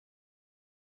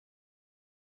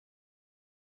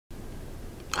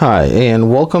Hi,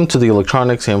 and welcome to the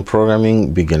Electronics and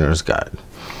Programming Beginner's Guide.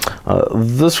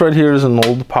 This right here is an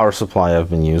old power supply I've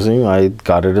been using. I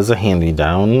got it as a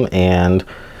hand-me-down, and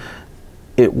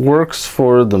it works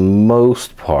for the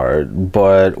most part,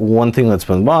 but one thing that's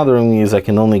been bothering me is I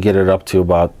can only get it up to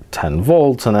about 10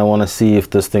 volts, and I want to see if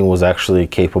this thing was actually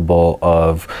capable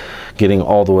of getting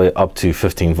all the way up to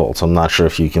 15 volts. I'm not sure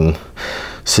if you can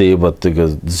see, but it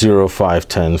goes 0, 5,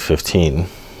 10, 15.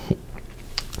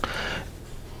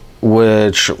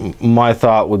 Which my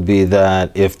thought would be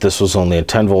that if this was only a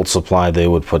 10 volt supply, they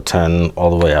would put 10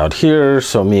 all the way out here.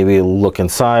 So maybe look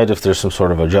inside if there's some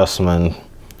sort of adjustment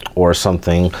or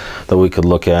something that we could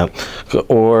look at.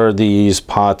 Or these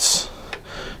pots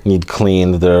need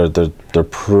cleaned. They're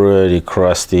pretty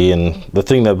crusty, and the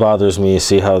thing that bothers me is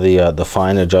see how the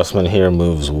fine adjustment here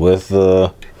moves with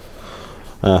the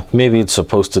maybe it's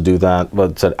supposed to do that,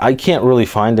 but I can't really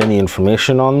find any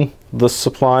information on this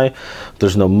supply.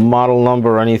 There's no model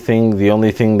number or anything. The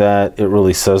only thing that it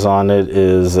really says on it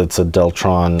is it's a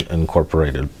Deltron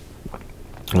incorporated.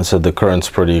 I said the current's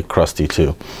pretty crusty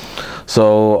too.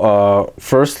 So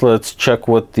first let's check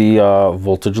what the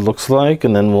voltage looks like,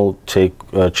 and then we'll check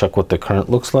what the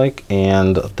current looks like,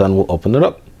 and then we'll open it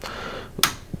up.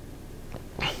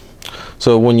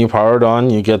 So when you power it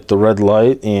on, you get the red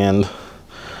light, and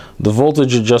the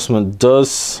voltage adjustment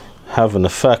does have an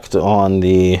effect on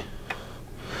the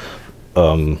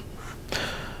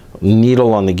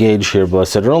needle on the gauge here, but I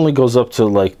said it only goes up to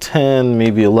like 10,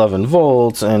 maybe 11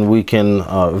 volts, and we can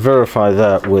verify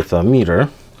that with a meter.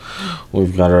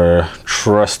 We've got our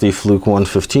trusty Fluke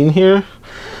 115 here,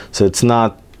 so it's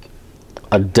not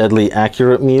a deadly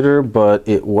accurate meter, but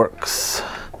it works.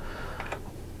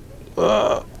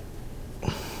 Go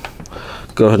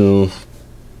ahead and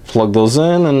plug those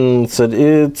in, and said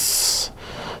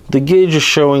the gauge is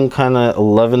showing kind of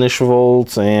 11-ish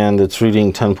volts, and it's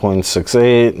reading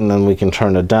 10.68, and then we can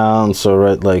turn it down. So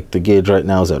right, like the gauge right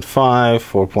now is at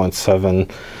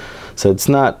 4.7. So it's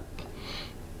not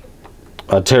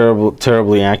a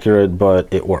terribly accurate, but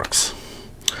it works.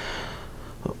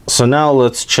 So now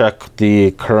let's check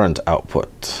the current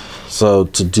output. So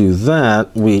to do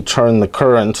that, we turn the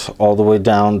current all the way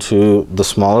down to the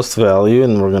smallest value,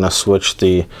 and we're going to switch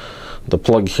the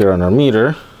plug here on our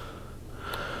meter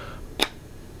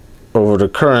over to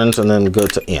current, and then go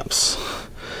to amps.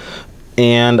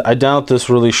 And I doubt this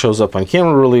really shows up on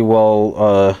camera really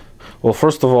well. Well,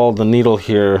 first of all, the needle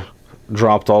here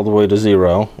dropped all the way to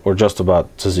 0, or just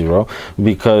about to 0,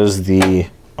 because the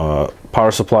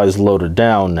power supply is loaded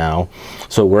down now,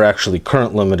 so we're actually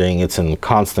current limiting. It's in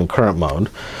constant current mode,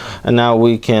 and now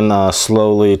we can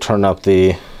slowly turn up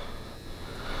the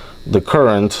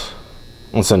current,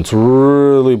 and since it's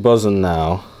really buzzing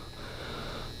now,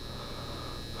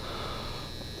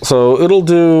 so it'll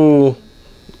do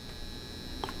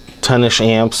 10-ish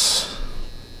amps.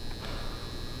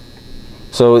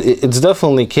 So it's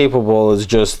definitely capable. It's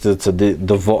just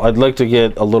I'd like to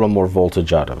get a little more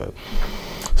voltage out of it.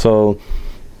 So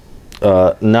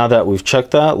now that we've checked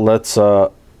that, let's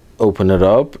open it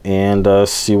up and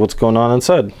see what's going on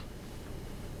inside.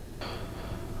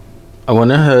 I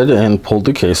went ahead and pulled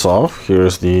the case off.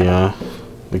 Here's the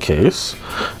case.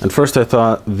 And first I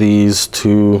thought these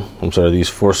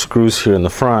 4 screws here in the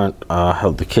front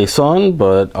held the case on,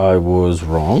 but I was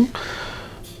wrong.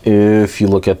 If you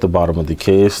look at the bottom of the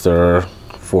case, there are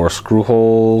 4 screw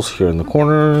holes here in the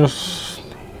corners,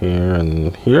 here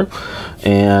and here,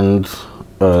 and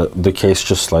the case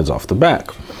just slides off the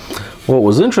back. What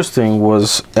was interesting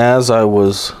was, as I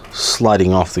was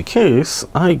sliding off the case,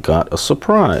 I got a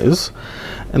surprise,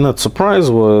 and that surprise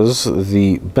was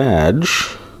the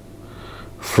badge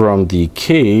from the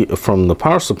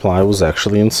power supply was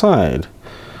actually inside.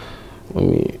 Let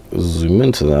me zoom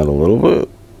into that a little bit.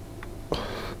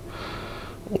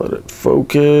 Let it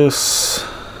focus.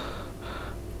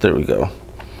 There we go.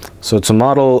 So it's a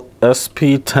model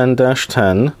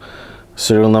SP10-10,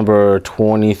 serial number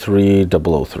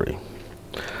 23003.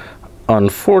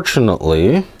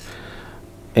 Unfortunately,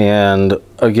 and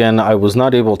again, I was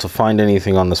not able to find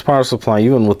anything on this power supply,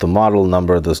 even with the model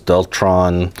number, this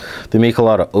Deltron. They make a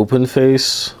lot of open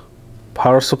face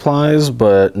power supplies,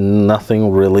 but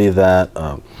nothing really that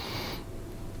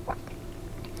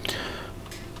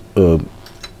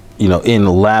you know, in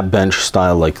lab bench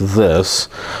style like this.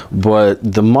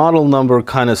 But the model number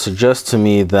kind of suggests to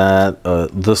me that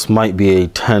this might be a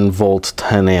 10 volt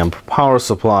 10 amp power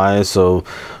supply, so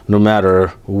no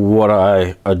matter what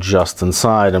I adjust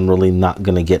inside, I'm really not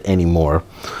going to get any more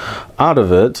out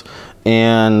of it.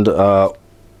 And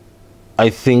I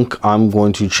think I'm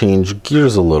going to change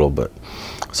gears a little bit.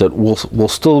 So we'll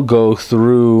still go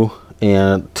through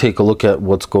and take a look at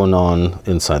what's going on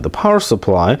inside the power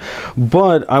supply.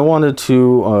 But I wanted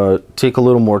to take a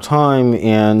little more time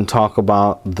and talk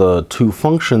about the two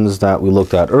functions that we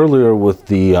looked at earlier with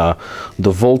the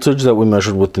voltage that we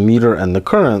measured with the meter and the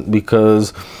current,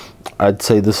 because I'd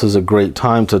say this is a great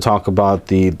time to talk about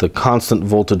the constant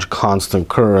voltage, constant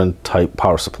current type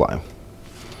power supply.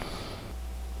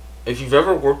 If you've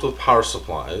ever worked with power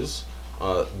supplies,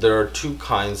 there are two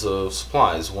kinds of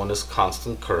supplies. One is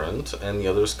constant current and the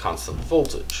other is constant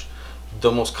voltage.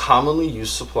 The most commonly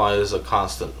used supply is a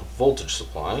constant voltage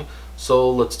supply, so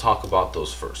let's talk about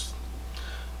those first.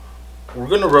 We're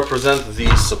going to represent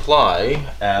the supply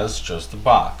as just a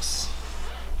box.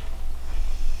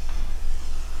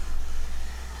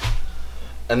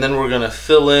 And then we're going to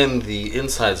fill in the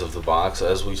insides of the box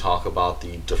as we talk about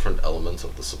the different elements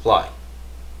of the supply.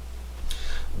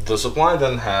 The supply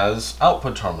then has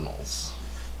output terminals,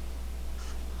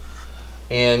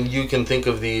 and you can think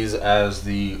of these as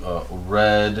the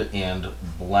red and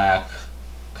black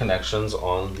connections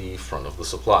on the front of the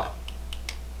supply.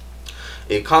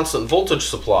 A constant voltage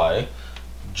supply,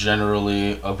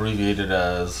 generally abbreviated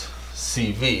as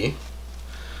CV,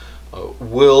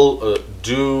 will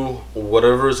do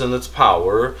whatever is in its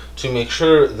power to make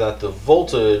sure that the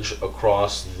voltage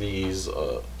across these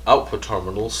output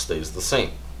terminals stays the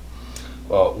same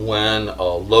when a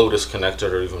load is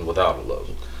connected or even without a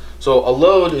load. So a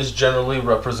load is generally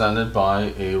represented by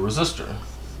a resistor,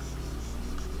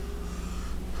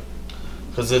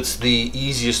 because it's the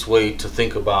easiest way to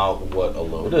think about what a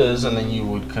load is, and then you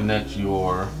would connect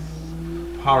your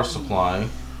power supply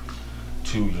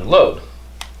to your load.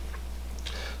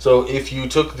 So if you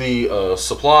took the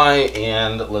supply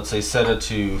and let's say set it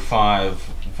to 5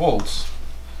 volts,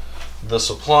 the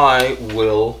supply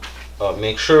will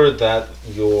make sure that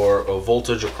your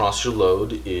voltage across your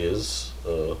load is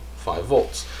 5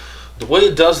 volts. The way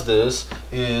it does this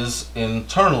is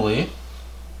internally,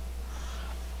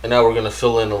 and now we're going to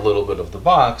fill in a little bit of the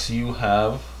box, you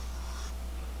have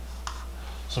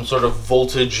some sort of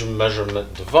voltage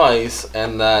measurement device,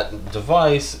 and that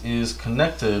device is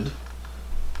connected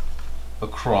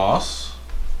across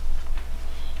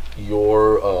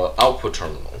your output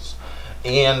terminals.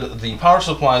 And the power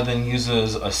supply then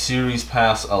uses a series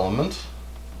pass element,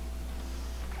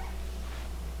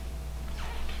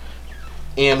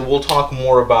 and we'll talk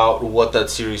more about what that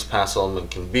series pass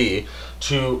element can be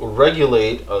to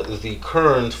regulate the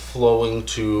current flowing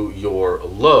to your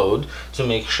load to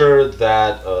make sure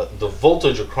that the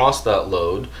voltage across that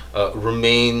load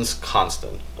remains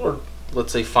constant, or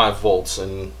let's say 5 volts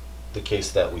in the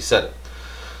case that we set it.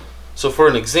 So for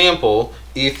an example,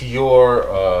 if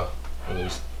your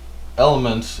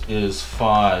element is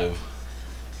 5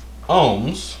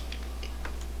 ohms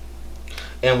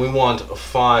and we want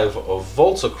 5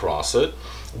 volts across it,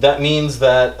 that means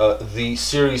that the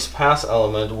series pass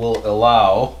element will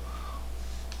allow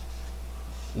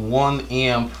 1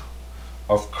 amp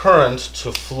of current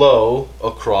to flow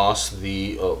across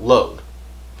the load.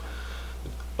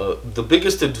 The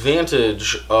biggest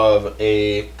advantage of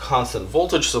a constant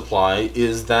voltage supply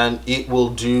is that it will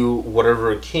do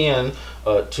whatever it can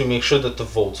to make sure that the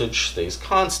voltage stays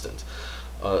constant.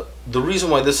 The reason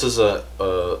why this is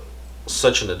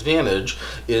such an advantage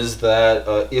is that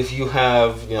if you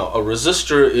have, a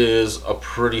resistor is a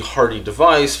pretty hardy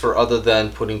device for, other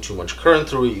than putting too much current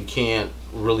through it, you can't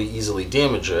really easily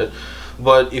damage it.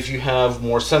 But if you have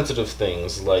more sensitive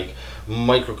things like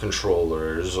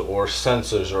microcontrollers or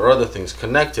sensors or other things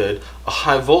connected, a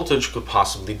high voltage could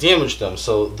possibly damage them.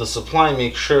 So the supply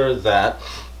makes sure that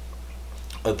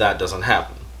that doesn't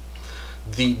happen.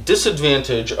 The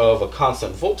disadvantage of a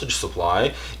constant voltage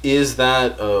supply is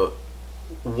that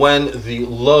when the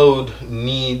load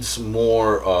needs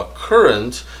more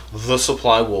current, the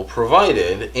supply will provide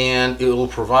it, and it will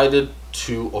provide it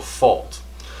to a fault.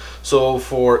 So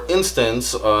for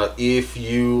instance, if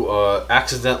you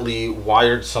accidentally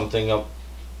wired something up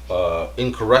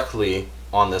incorrectly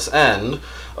on this end,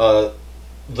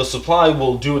 the supply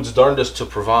will do its darndest to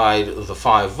provide the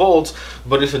 5 volts,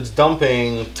 but if it's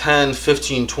dumping 10,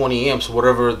 15, 20 amps,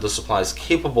 whatever the supply is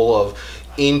capable of,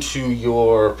 into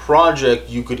your project,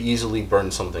 you could easily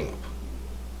burn something up.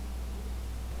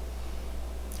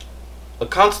 A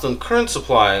constant current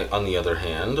supply, on the other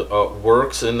hand,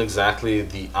 works in exactly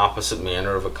the opposite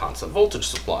manner of a constant voltage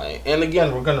supply. And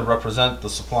again, we're going to represent the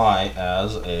supply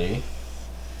as a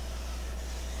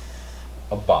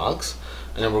box,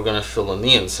 and then we're going to fill in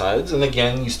the insides. And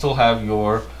again, you still have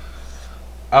your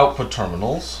output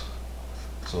terminals,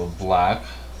 so black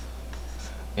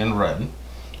and red.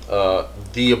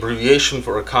 The abbreviation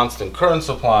for a constant current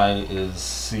supply is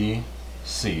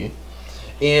CC.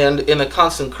 And in a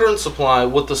constant current supply,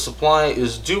 what the supply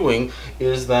is doing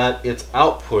is that it's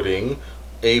outputting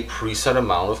a preset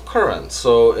amount of current.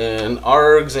 So in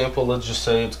our example, let's just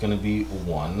say it's going to be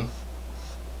 1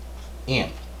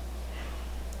 amp.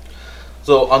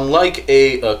 So unlike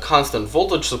a constant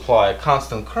voltage supply, a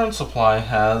constant current supply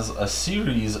has a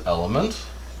series element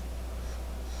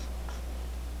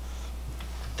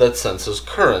that senses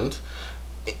current,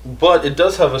 but it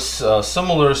does have a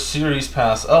similar series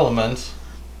pass element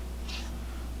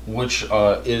which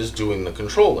is doing the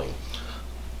controlling.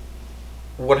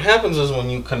 What happens is when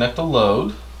you connect a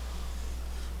load,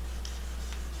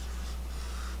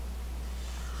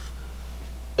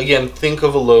 again, think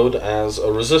of a load as a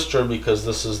resistor because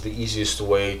this is the easiest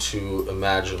way to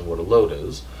imagine what a load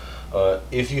is.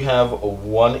 If you have a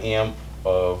 1 amp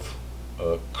of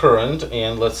current,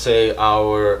 and let's say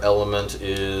our element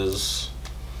is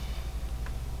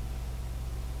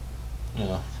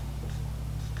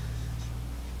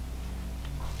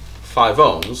 5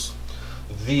 ohms,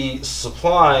 the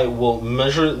supply will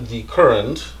measure the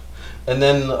current and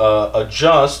then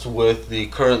adjust with the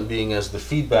current being as the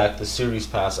feedback, the series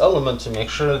pass element, to make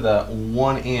sure that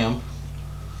 1 amp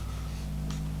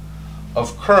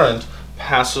of current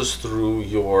passes through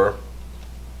your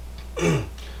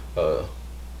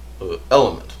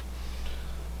element.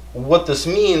 What this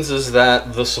means is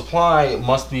that the supply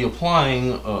must be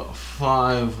applying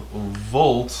 5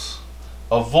 volts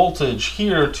of voltage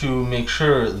here to make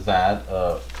sure that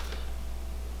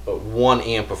 1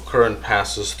 amp of current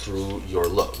passes through your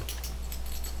load.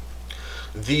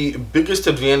 The biggest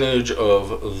advantage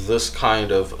of this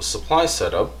kind of supply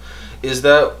setup is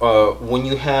that when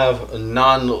you have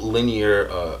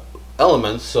non-linear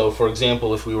elements, so for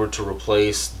example, if we were to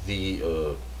replace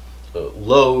the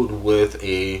load with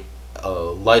a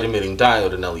light emitting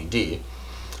diode, an LED,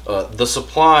 the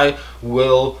supply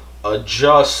will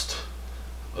adjust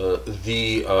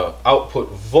the output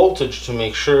voltage to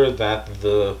make sure that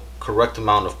the correct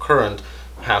amount of current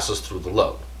passes through the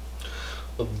load.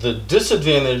 The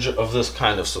disadvantage of this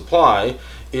kind of supply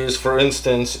is, for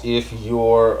instance, if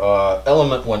your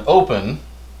element went open,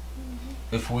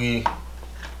 if we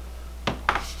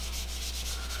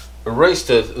erased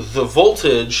it, the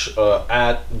voltage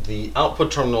at the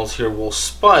output terminals here will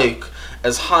spike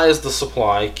as high as the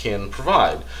supply can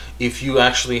provide. If you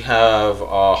actually have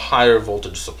a higher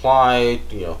voltage supply,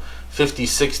 50,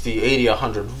 60, 80,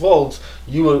 100 volts,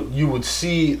 you would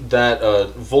see that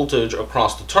voltage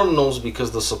across the terminals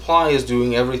because the supply is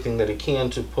doing everything that it can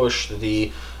to push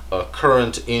the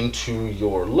current into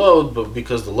your load, but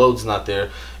because the load's not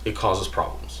there, it causes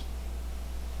problems.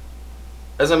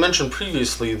 As I mentioned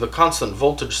previously, the constant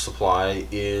voltage supply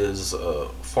is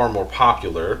far more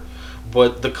popular,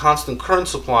 but the constant current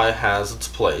supply has its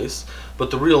place. But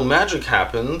the real magic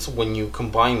happens when you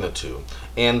combine the two.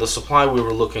 And the supply we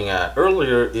were looking at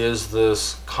earlier is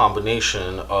this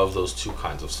combination of those two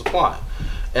kinds of supply.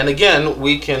 And again,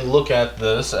 we can look at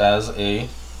this as an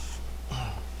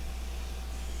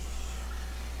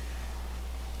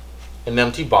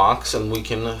empty box, and we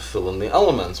can fill in the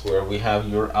elements where we have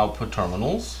your output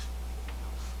terminals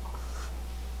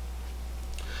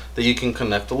that you can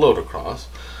connect the load across.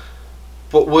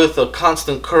 But with a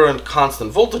constant current,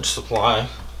 constant voltage supply,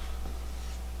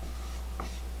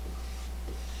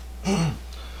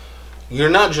 you're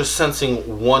not just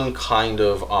sensing one kind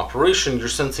of operation, you're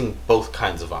sensing both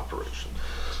kinds of operation.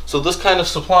 So this kind of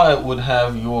supply would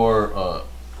have your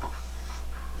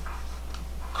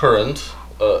current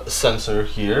sensor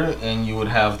here, and you would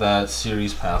have that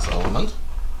series pass element.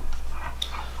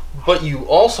 But you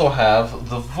also have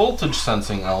the voltage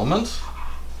sensing element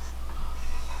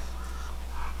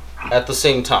at the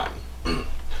same time.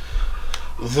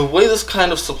 The way this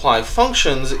kind of supply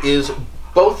functions is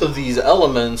both of these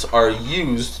elements are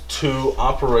used to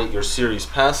operate your series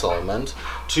pass element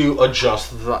to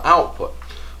adjust the output.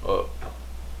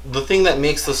 The thing that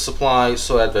makes this supply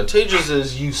so advantageous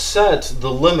is you set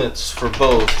the limits for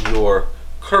both your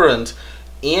current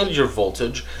and your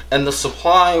voltage, and the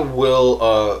supply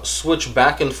will switch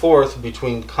back and forth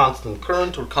between constant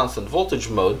current or constant voltage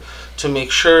mode to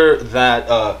make sure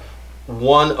that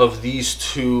one of these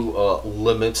two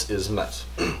limits is met.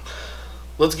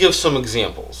 Let's give some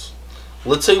examples.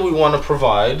 Let's say we want to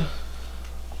provide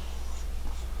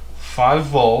 5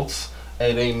 volts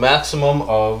at a maximum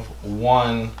of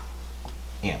 1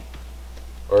 amp.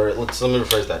 Or let me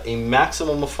rephrase that. A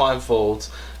maximum of 5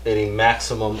 volts at a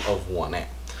maximum of 1 amp.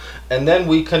 And then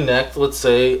we connect, let's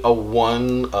say, a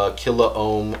 1 kilo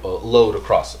ohm load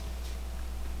across it.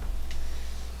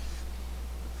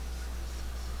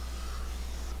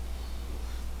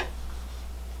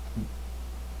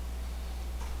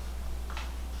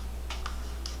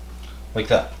 like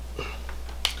that.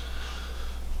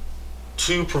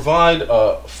 To provide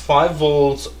 5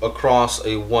 volts across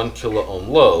a 1 kilo ohm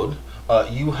load,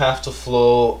 you have to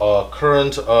flow a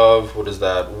current of, what is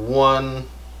that, 1,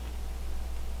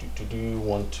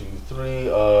 2, 3,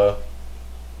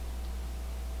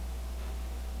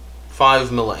 5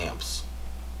 milliamps.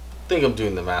 I think I'm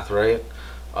doing the math right,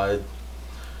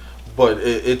 but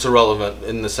it's irrelevant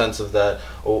in the sense of that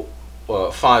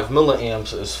 5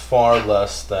 milliamps is far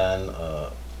less than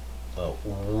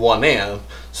 1 amp,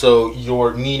 so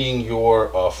you're meeting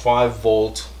your 5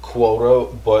 volt quota,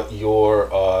 but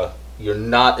you're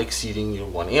not exceeding your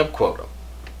 1 amp quota.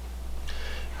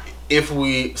 If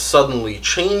we suddenly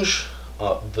change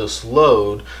this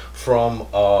load from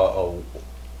a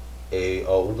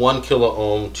 1 kilo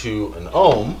ohm to an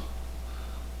ohm,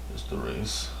 just to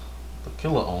raise the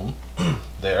kilo ohm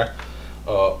there,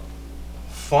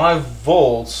 5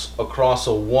 volts across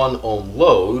a 1 ohm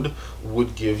load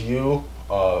would give you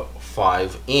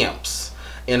 5 amps.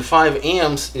 And 5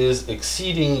 amps is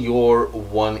exceeding your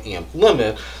 1 amp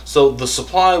limit, so the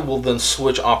supply will then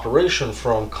switch operation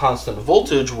from constant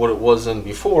voltage, what it was in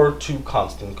before, to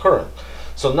constant current.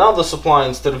 So now the supply,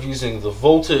 instead of using the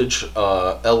voltage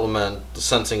element, the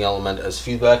sensing element as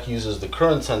feedback, uses the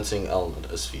current sensing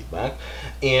element as feedback,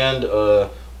 and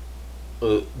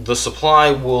the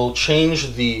supply will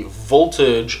change the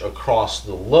voltage across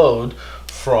the load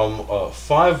from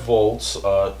 5 volts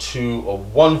to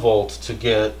 1 volt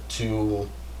to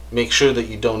make sure that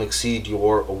you don't exceed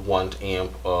your 1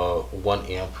 amp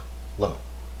limit.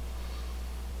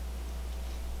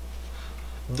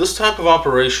 This type of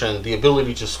operation, the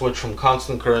ability to switch from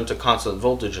constant current to constant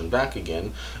voltage and back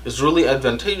again, is really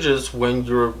advantageous when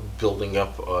you're building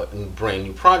up brand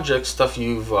new projects, stuff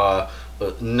you've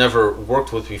never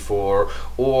worked with before,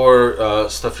 or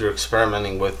stuff you're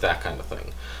experimenting with, that kind of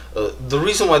thing. The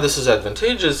reason why this is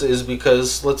advantageous is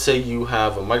because, let's say you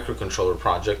have a microcontroller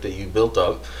project that you built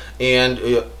up and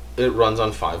it runs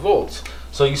on 5 volts.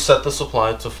 So you set the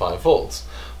supply to 5 volts.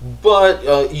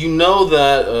 But you know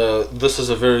that this is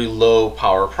a very low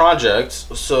power project,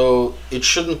 so it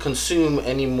shouldn't consume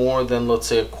any more than, let's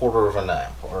say, 1/4 of an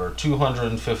amp, or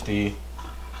 250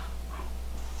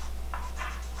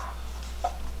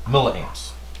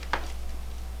 milliamps.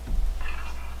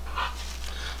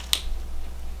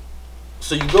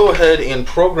 So you go ahead and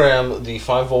program the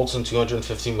 5 volts and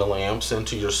 250 milliamps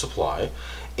into your supply,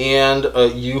 and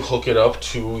you hook it up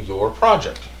to your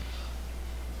project.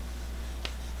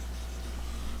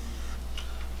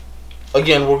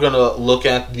 Again, we're going to look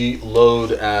at the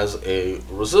load as a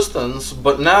resistance,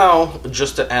 but now,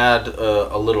 just to add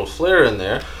a little flair in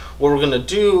there, what we're going to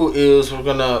do is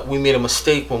we made a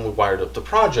mistake when we wired up the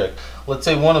project. Let's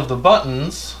say one of the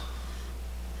buttons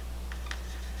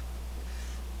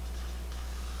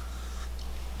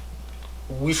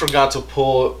we forgot to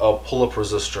pull a pull-up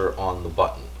resistor on the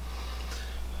button.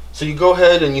 So you go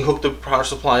ahead and you hook the power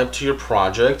supply up to your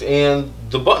project, and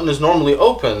the button is normally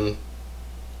open.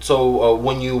 So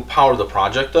when you power the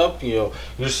project up, you're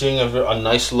seeing a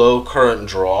nice low current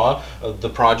draw. The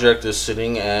project is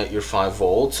sitting at your 5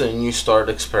 volts, and you start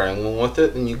experimenting with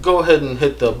it, and you go ahead and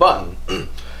hit the button.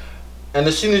 And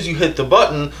as soon as you hit the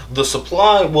button, the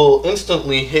supply will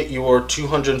instantly hit your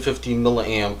 250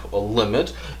 milliamp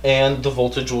limit, and the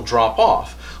voltage will drop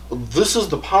off. This is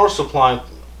the power supply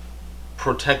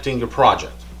protecting your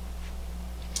project.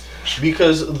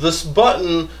 Because this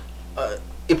button,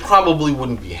 it probably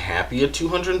wouldn't be happy at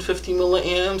 250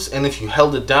 milliamps, and if you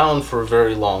held it down for a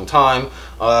very long time,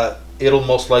 it'll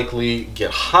most likely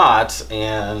get hot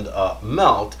and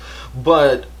melt.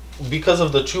 But because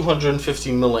of the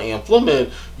 250 milliamp limit,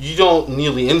 you don't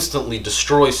nearly instantly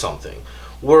destroy something.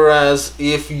 Whereas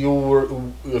if you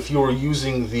were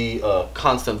using the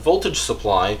constant voltage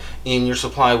supply, and your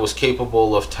supply was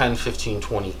capable of 10, 15,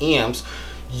 20 amps,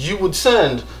 you would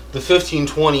send the 15,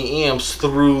 20 amps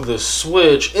through the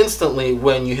switch instantly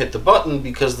when you hit the button,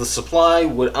 because the supply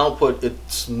would output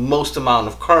its most amount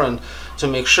of current to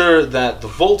make sure that the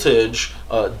voltage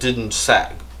didn't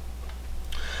sag.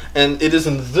 And it is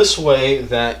in this way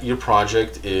that your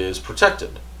project is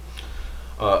protected.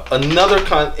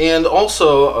 And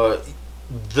also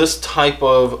this type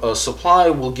of supply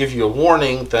will give you a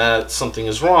warning that something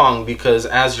is wrong, because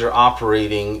as you're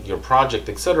operating your project,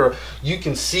 etc., you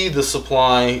can see the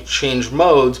supply change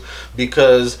modes,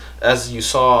 because as you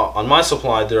saw on my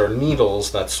supply, there are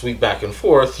needles that sweep back and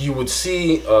forth. You would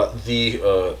see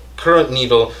the current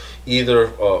needle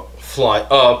either fly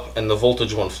up and the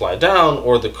voltage one fly down,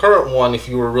 or the current one, if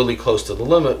you were really close to the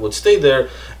limit, would stay there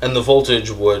and the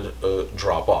voltage would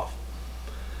drop off.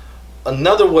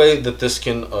 Another way that this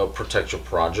can protect your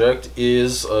project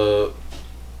is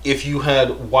if you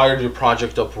had wired your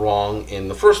project up wrong in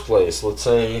the first place. Let's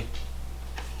say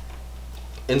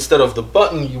instead of the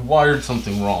button, you wired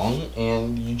something wrong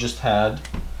and you just had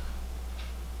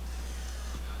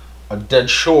a dead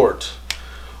short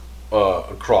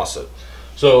across it.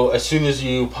 So as soon as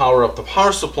you power up the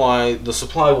power supply, the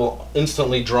supply will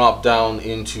instantly drop down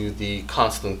into the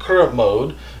constant current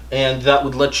mode, and that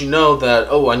would let you know that,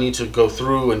 oh, I need to go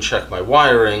through and check my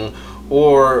wiring,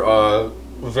 or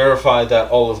verify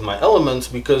that all of my elements,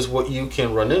 because what you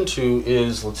can run into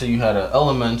is, let's say you had an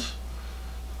element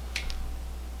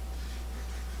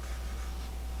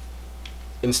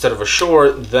instead of a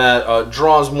short that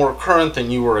draws more current than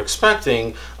you were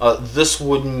expecting. This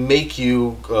would make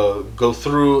you go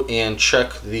through and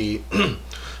check the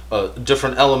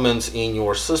different elements in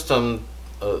your system,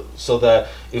 so that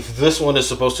if this one is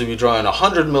supposed to be drawing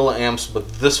 100 milliamps but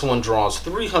this one draws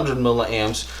 300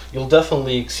 milliamps, you'll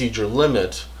definitely exceed your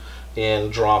limit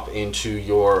and drop into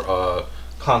your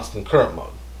constant current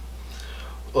mode.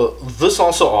 This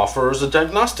also offers a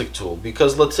diagnostic tool,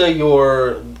 because let's say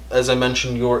you're, as I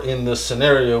mentioned, you're in this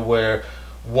scenario where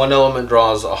one element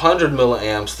draws 100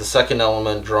 milliamps, the second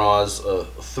element draws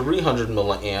 300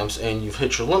 milliamps, and you've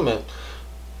hit your limit.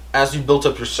 As you built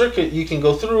up your circuit, you can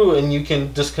go through and you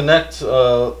can disconnect,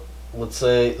 let's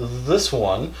say this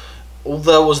one,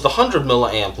 that was the 100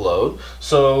 milliamp load,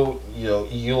 so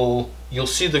you'll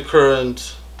see the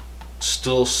current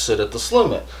still sit at this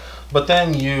limit. But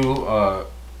then you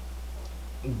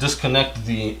disconnect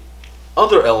the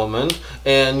other element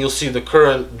and you'll see the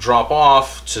current drop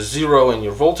off to 0 and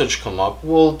your voltage come up.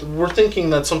 Well, we're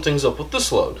thinking that something's up with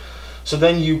this load. So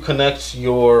then you connect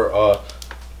your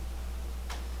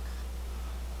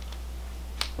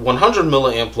 100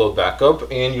 milliamp load back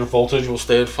up, and your voltage will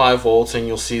stay at 5 volts, and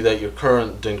you'll see that your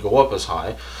current didn't go up as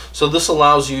high. So this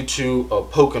allows you to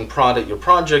poke and prod at your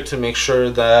project to make sure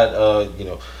that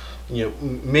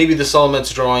maybe this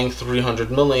element's drawing 300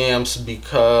 milliamps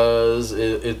because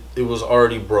it was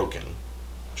already broken,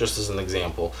 just as an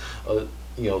example.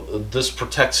 This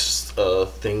protects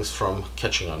things from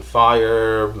catching on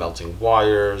fire, melting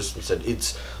wires. Instead,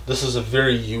 this is a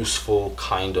very useful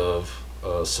kind of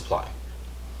supply.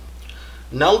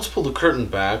 Now let's pull the curtain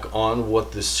back on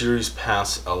what this series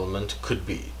pass element could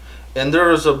be. And there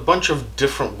is a bunch of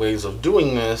different ways of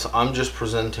doing this. I'm just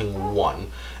presenting one.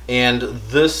 And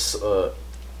this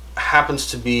happens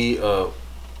to be the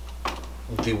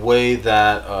way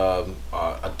that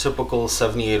a typical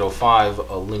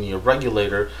 7805 linear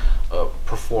regulator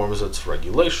performs its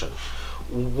regulation.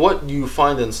 What you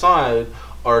find inside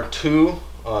are two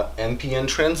NPN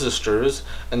transistors,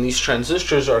 and these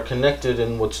transistors are connected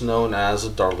in what's known as a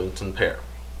Darlington pair.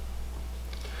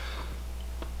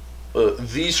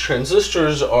 These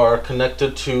transistors are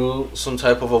connected to some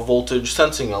type of a voltage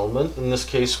sensing element. In this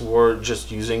case, we're just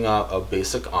using a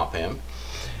basic op-amp.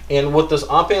 And what this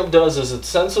op-amp does is it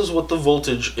senses what the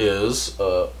voltage is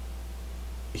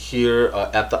here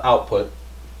at the output.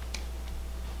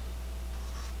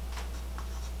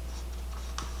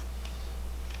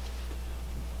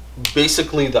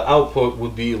 Basically, the output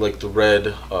would be like the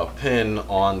red pin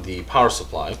on the power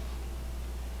supply.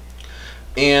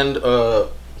 And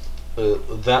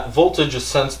that voltage is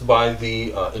sensed by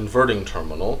the inverting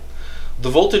terminal. The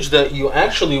voltage that you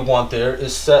actually want there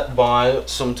is set by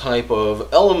some type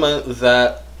of element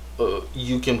that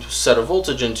you can set a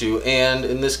voltage into, and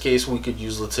in this case we could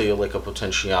use, let's say, like a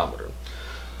potentiometer.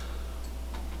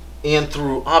 And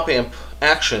through op-amp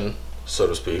action, so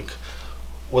to speak,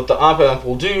 what the op-amp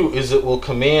will do is it will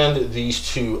command these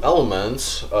two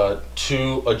elements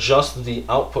to adjust the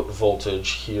output voltage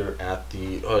here at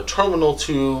the terminal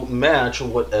to match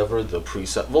whatever the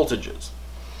preset voltage is.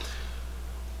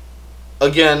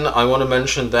 Again, I want to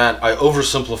mention that I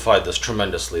oversimplified this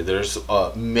tremendously. There's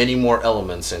many more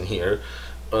elements in here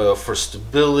for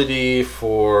stability,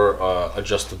 for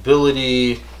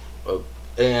adjustability,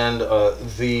 and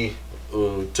the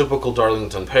typical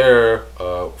Darlington pair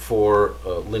for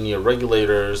linear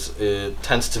regulators, it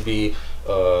tends to be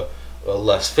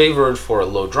less favored for a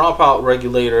low dropout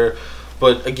regulator.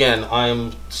 But again,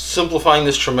 I'm simplifying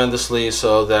this tremendously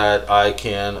so that I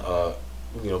can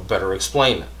better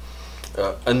explain it.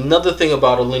 Another thing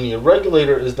about a linear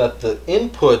regulator is that the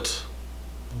input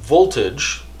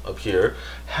voltage up here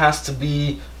has to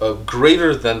be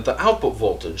greater than the output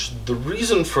voltage. The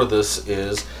reason for this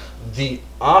is the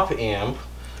op-amp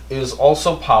is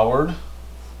also powered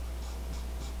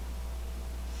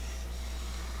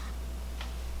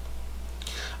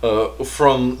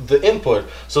from the input.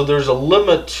 So there's a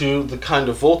limit to the kind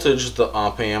of voltage the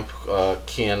op-amp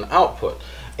can output.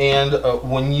 And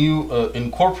when you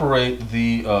incorporate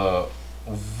the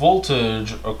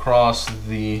voltage across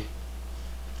the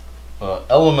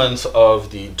elements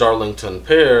of the Darlington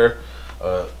pair,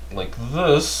 like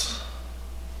this,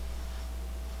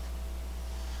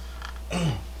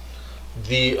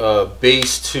 the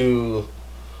base to,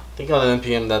 I think on an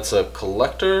NPM that's a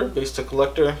collector, base to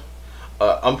collector.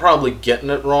 I'm probably getting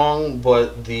it wrong,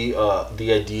 but the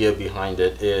idea behind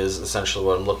it is essentially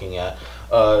what I'm looking at.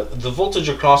 The voltage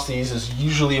across these is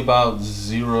usually about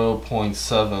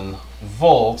 0.7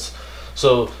 volts.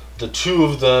 So the two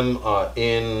of them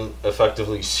in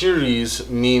effectively series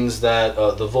means that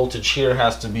the voltage here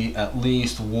has to be at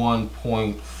least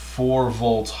 1.4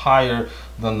 volts higher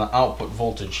than the output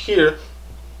voltage here.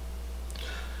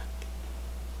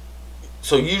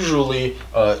 So usually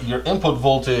your input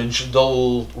voltage,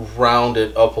 they'll round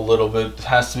it up a little bit. It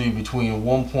has to be between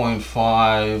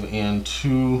 1.5 and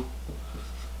 2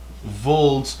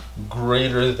 volts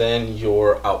greater than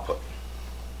your output.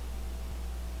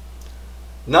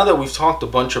 Now that we've talked a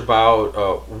bunch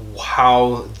about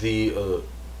how the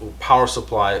power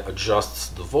supply adjusts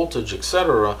the voltage,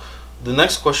 etc., the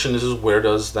next question is where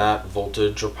does that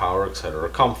voltage or power, etc.,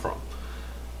 come from?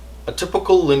 A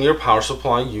typical linear power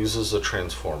supply uses a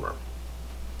transformer.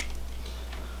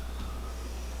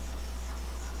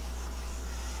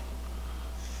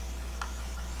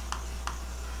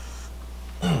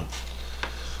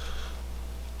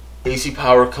 AC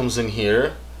power comes in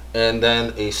here, and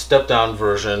then a step-down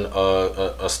version,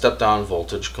 a step-down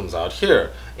voltage comes out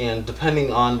here. And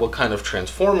depending on what kind of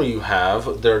transformer you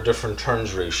have, there are different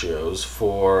turns ratios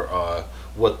for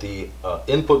what the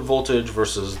input voltage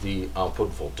versus the output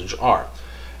voltage are.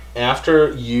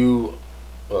 After you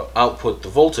output the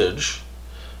voltage,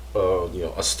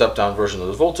 a step-down version of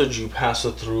the voltage, you pass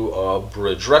it through a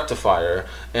bridge rectifier.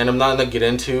 And I'm not going to get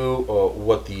into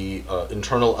what the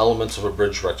internal elements of a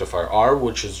bridge rectifier are,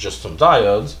 which is just some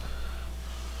diodes.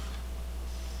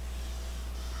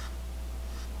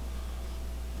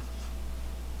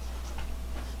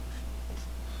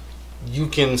 You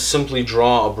can simply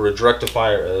draw a bridge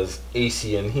rectifier as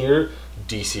AC in here,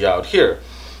 DC out here.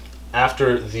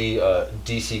 After the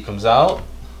DC comes out,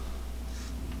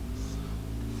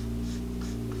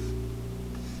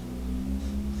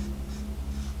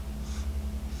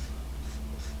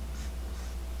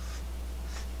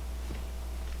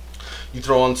 you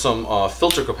throw on some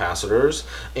filter capacitors,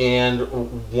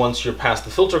 and once you're past the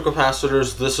filter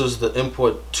capacitors, this is the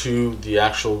input to the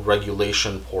actual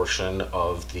regulation portion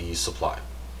of the supply.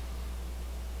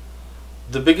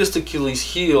 The biggest Achilles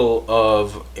heel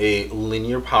of a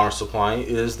linear power supply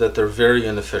is that they're very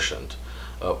inefficient,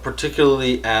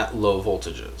 particularly at low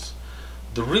voltages.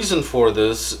 The reason for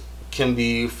this can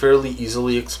be fairly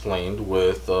easily explained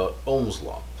with Ohm's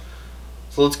law.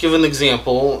 So let's give an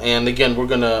example, and again we're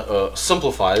going to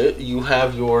simplify it. You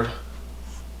have your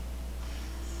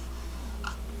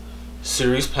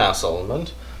series pass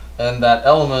element, and that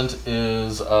element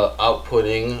is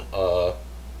outputting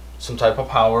some type of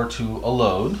power to a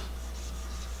load,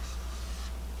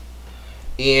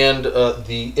 and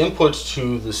the input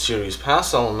to the series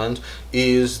pass element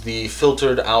is the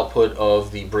filtered output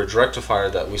of the bridge rectifier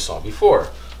that we saw before.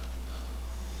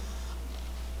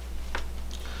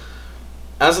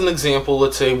 As an example,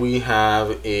 let's say we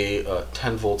have a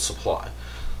 10 volt supply.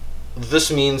 This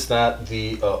means that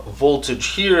the voltage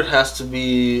here has to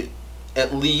be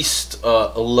at least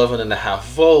 11.5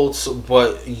 volts,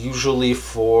 but usually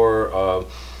for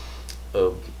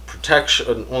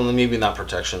protection, well, maybe not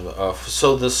protection,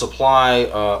 so the supply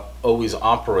always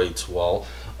operates well,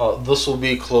 this will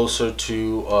be closer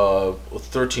to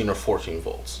 13 or 14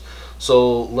 volts.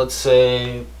 So let's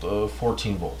say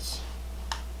 14 volts.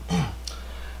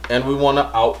 And we want to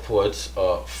output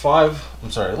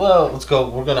let's go,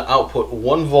 we're going to output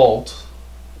 1 volt,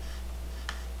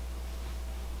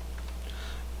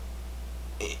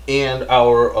 and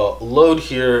our load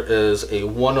here is a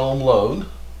 1 ohm load.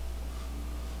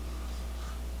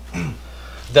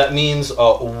 That means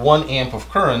 1 amp of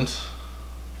current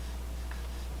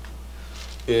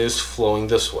is flowing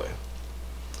this way.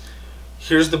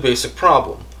 Here's the basic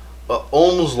problem.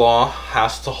 Ohm's law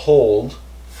has to hold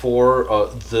for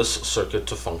this circuit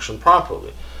to function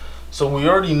properly. So we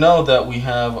already know that we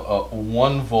have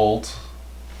 1 volt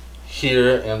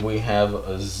here and we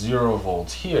have 0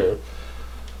 volts here.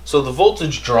 So the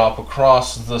voltage drop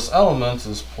across this element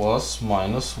is plus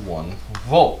minus 1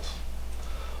 volt.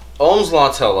 Ohm's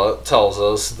law tells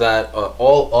us that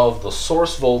all of the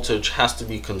source voltage has to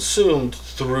be consumed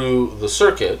through the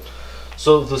circuit.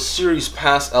 So the series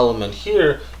pass element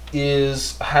here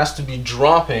has to be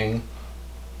dropping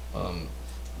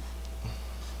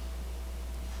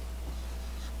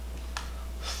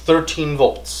 13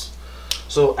 volts.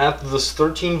 So at this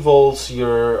 13 volts,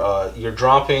 you're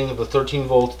dropping the 13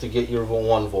 volts to get your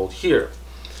 1 volt here.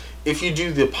 If you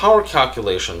do the power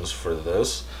calculations for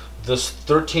this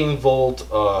 13 volt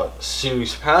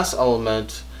series pass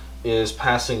element is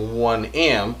passing 1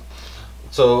 amp.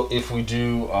 So if we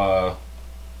do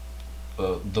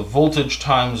the voltage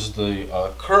times the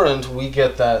current, we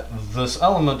get that this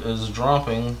element is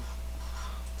dropping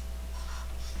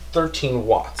 13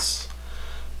 watts.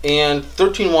 And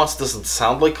 13 watts doesn't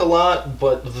sound like a lot,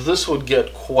 but this would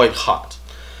get quite hot.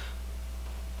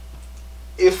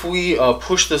 If we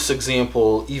push this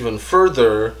example even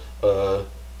further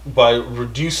by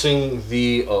reducing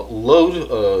the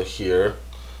load here,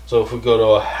 so if we go to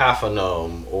a half an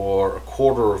ohm or a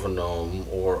quarter of an ohm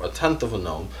or a tenth of an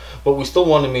ohm, but we still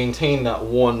want to maintain that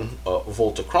 1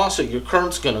 volt across it, your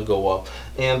current's going to go up,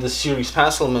 and the series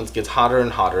pass element gets hotter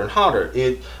and hotter and hotter.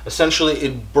 It essentially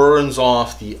burns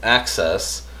off the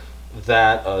excess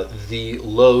that the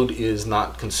load is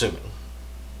not consuming.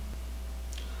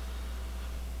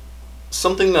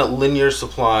 Something that linear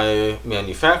supply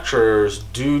manufacturers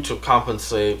do to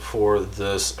compensate for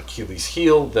this Achilles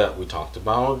heel that we talked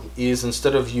about is,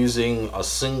 instead of using a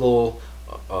single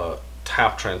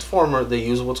tap transformer, they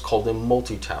use what's called a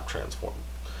multi-tap transformer.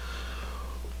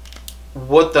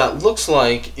 What that looks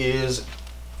like is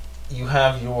you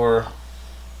have your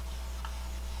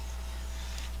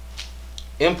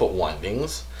input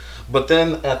windings, but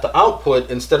then at the output,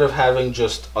 instead of having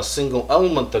just a single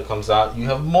element that comes out, you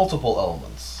have multiple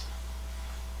elements.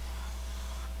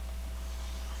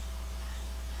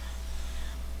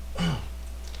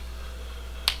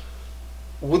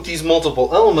 With these multiple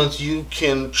elements, you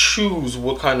can choose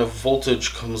what kind of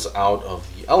voltage comes out of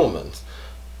the element.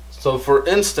 So for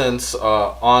instance,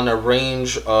 on a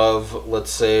range of,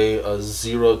 let's say,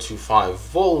 0 to 5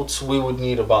 volts, we would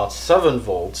need about 7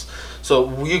 volts. So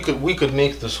we could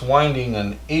make this winding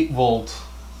an 8 volt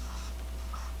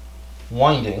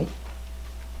winding,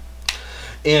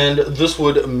 and this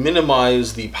would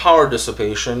minimize the power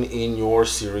dissipation in your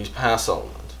series pass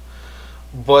element.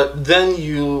 But then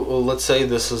let's say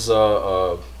this is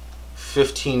a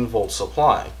 15 volt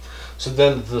supply. So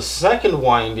then the second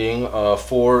winding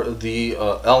for the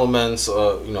elements,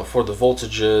 for the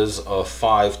voltages of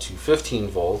 5 to 15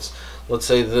 volts, let's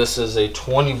say this is a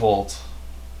 20 volt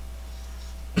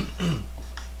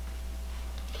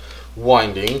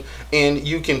winding, and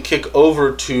you can kick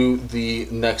over to the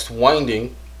next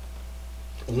winding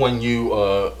when you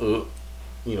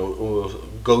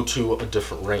go to a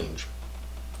different range.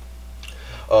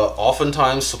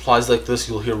 Oftentimes supplies like this,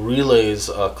 you'll hear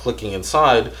relays clicking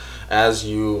inside as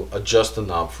you adjust the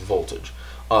knob for voltage.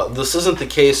 This isn't the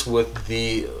case with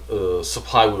the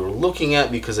supply we were looking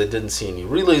at because I didn't see any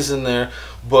relays in there,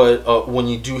 but when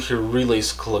you do hear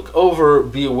relays click over,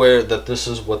 be aware that this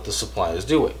is what the supply is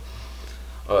doing.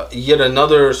 Yet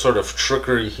another sort of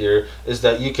trickery here is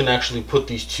that you can actually put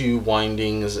these two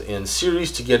windings in series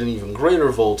to get an even greater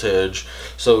voltage,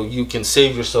 so you can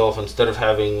save yourself, instead of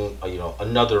having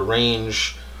another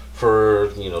range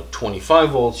for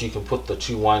 25 volts, you can put the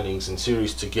two windings in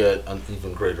series to get an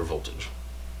even greater voltage.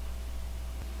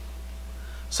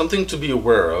 Something to be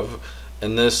aware of,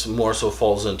 and this more so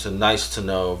falls into nice to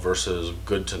know versus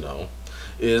good to know,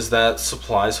 is that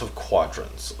supplies have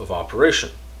quadrants of operation.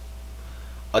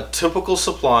 A typical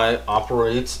supply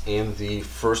operates in the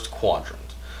first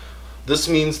quadrant. This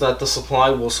means that the supply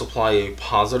will supply a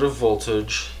positive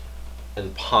voltage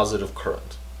and positive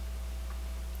current.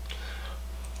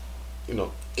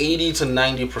 80 to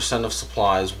 90% of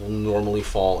supplies will normally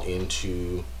fall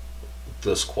into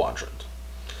this quadrant.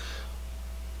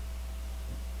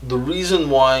 The reason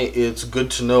why it's good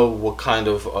to know what kind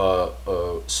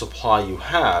of supply you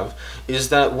have is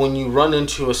that when you run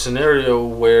into a scenario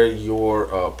where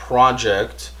your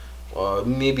project,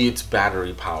 maybe it's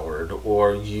battery powered,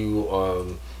 or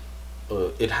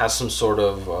it has some sort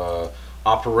of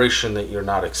operation that you're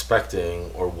not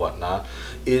expecting or whatnot,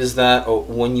 is that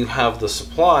when you have the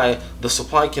supply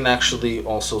can actually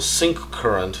also sink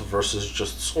current versus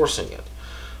just sourcing it.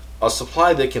 A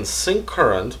supply that can sink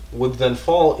current would then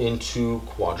fall into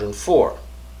quadrant 4.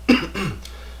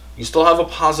 You still have a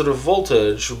positive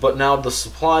voltage, but now the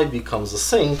supply becomes a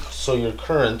sink, so your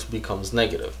current becomes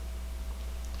negative.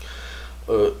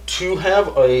 To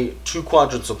have a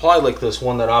two-quadrant supply like this,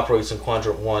 one that operates in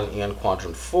quadrant 1 and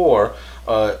quadrant 4,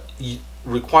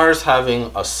 requires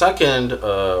having a second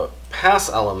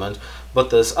pass element, but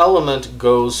this element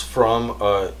goes from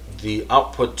the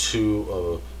output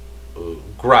to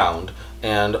ground,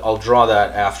 and I'll draw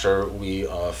that after we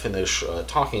finish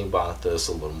talking about this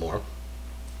a little more.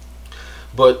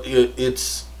 But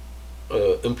it's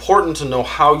important to know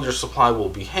how your supply will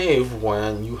behave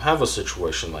when you have a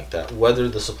situation like that, whether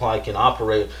the supply can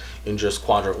operate in just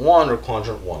quadrant 1 or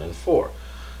quadrant 1 and 4.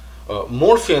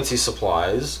 More fancy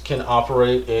supplies can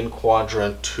operate in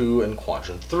quadrant 2 and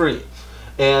quadrant 3.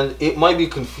 And it might be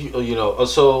confused, you know,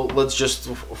 so let's just,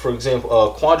 for example,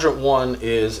 quadrant 1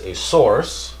 is a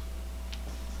source.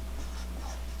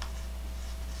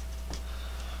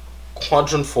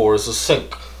 Quadrant 4 is a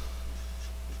sink.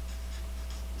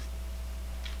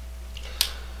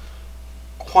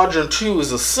 Quadrant 2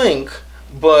 is a sink,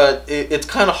 but it's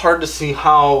kind of hard to see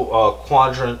how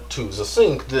quadrant 2 is a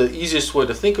sink. The easiest way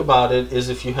to think about it is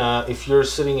if you're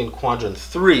sitting in quadrant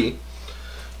 3,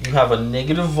 you have a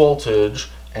negative voltage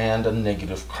and a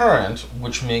negative current,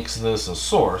 which makes this a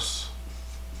source.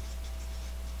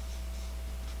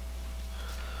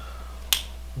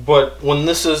 But when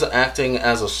this is acting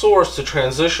as a source, to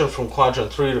transition from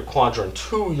quadrant 3 to quadrant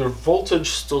 2, your voltage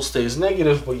still stays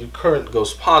negative, but your current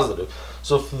goes positive.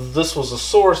 So if this was a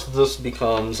source, this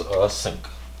becomes a sink.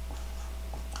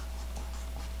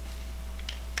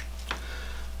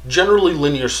 Generally,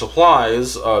 linear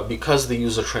supplies, because they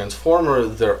use a transformer,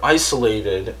 they're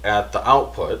isolated at the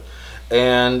output,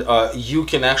 and you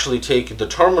can actually take the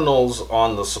terminals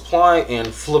on the supply and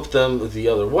flip them the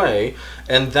other way,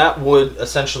 and that would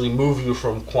essentially move you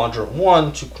from quadrant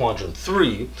 1 to quadrant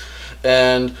 3.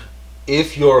 And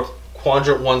if your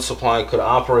quadrant 1 supply could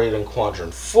operate in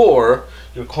quadrant 4,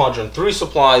 your quadrant 3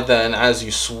 supply then, as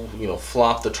you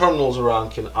flop the terminals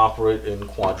around, can operate in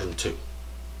quadrant 2.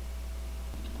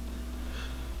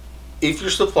 If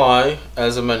your supply,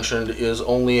 as I mentioned, is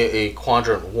only a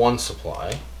quadrant 1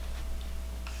 supply,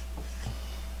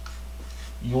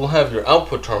 you will have your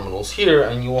output terminals here,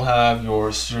 and you will have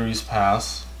your series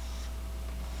pass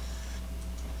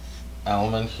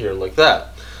element here like that.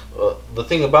 The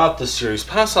thing about this series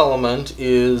pass element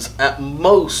is, at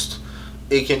most,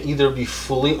 it can either be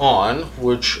fully on,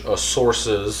 which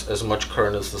sources as much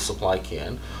current as the supply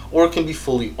can, or it can be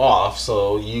fully off,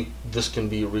 so this can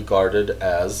be regarded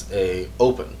as a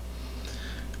open.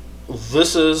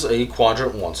 This is a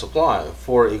quadrant 1 supply.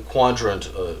 For a quadrant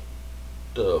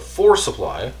 4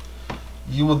 supply,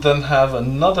 you would then have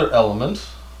another element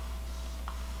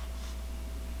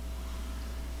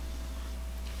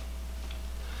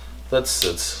that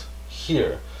sits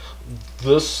here.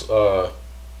 This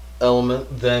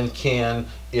element then can,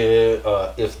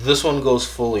 if this one goes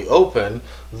fully open,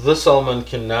 this element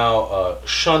can now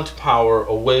shunt power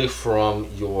away from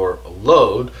your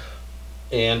load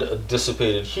and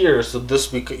dissipate it here. So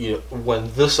this,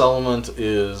 when this element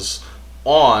is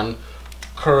on,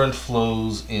 current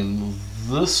flows in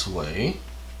this way.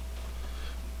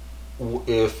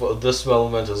 If this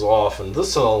element is off and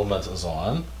this element is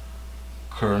on,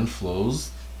 current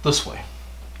flows this way.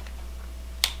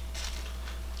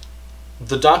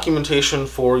 The documentation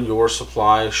for your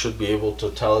supply should be able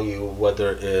to tell you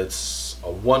whether it's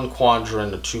a 1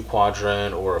 quadrant, a 2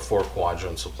 quadrant, or a 4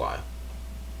 quadrant supply.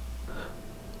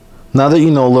 Now that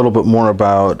you know a little bit more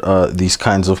about these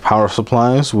kinds of power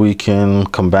supplies, we can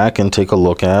come back and take a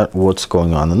look at what's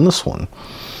going on in this one.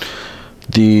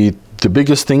 The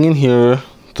biggest thing in here,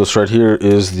 this right here,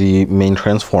 is the main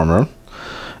transformer.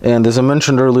 And as I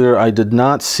mentioned earlier, I did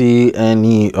not see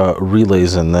any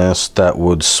relays in this that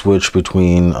would switch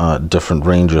between different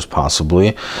ranges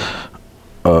possibly.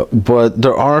 But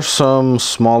there are some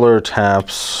smaller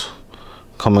taps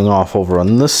coming off over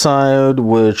on this side,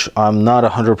 which I'm not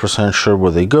 100% sure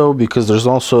where they go, because there's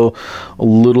also a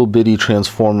little bitty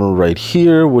transformer right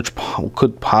here, which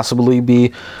could possibly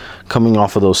be coming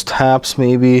off of those taps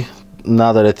maybe.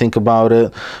 Now that I think about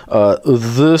it,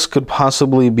 this could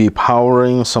possibly be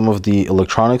powering some of the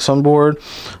electronics on board.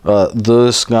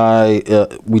 This guy,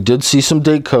 we did see some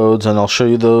date codes, and I'll show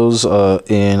you those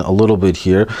in a little bit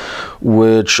here,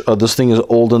 which this thing is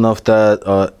old enough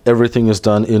that everything is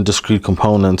done in discrete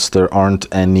components. There aren't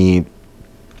any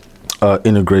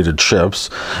integrated chips,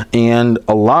 and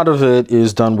a lot of it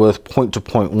is done with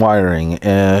point-to-point wiring.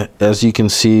 As you can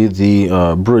see,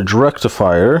 the bridge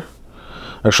rectifier,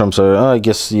 actually, I'm sorry, I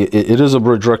guess it is a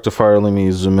bridge rectifier. Let me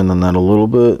zoom in on that a little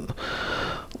bit,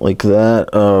 like that.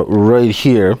 Right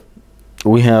here,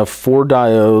 we have 4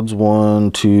 diodes,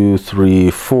 1, 2, 3,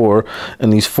 4,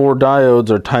 and these 4 diodes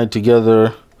are tied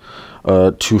together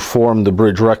to form the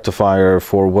bridge rectifier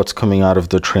for what's coming out of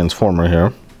the transformer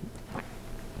here.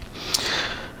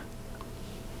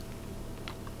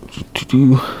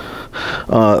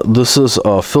 This is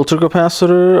a filter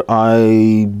capacitor.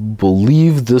 I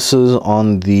believe this is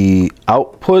on the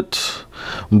output,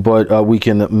 but we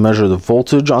can measure the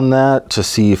voltage on that to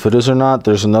see if it is or not.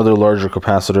 There's another larger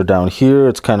capacitor down here.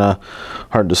 It's kind of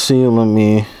hard to see. Let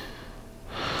me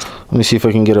see if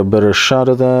I can get a better shot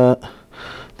of that.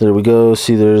 There we go.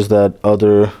 See, there's that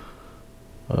other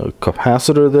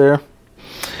capacitor there.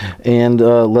 And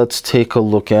let's take a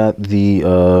look at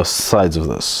the sides of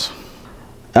this.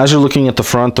 As you're looking at the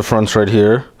front's right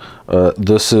here.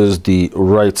 This is the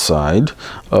right side.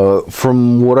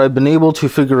 From what I've been able to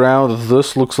figure out,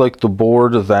 this looks like the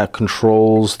board that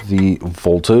controls the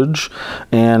voltage.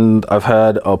 And I've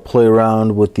had a play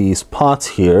around with these pots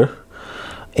here.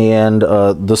 And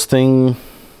this thing,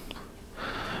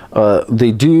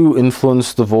 they do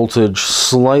influence the voltage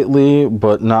slightly,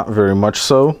 but not very much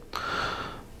so.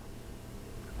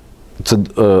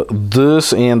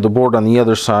 This and the board on the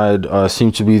other side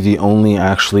seem to be the only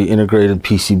actually integrated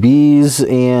PCBs,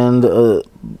 and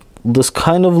this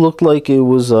kind of looked like it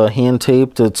was hand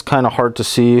taped. It's kind of hard to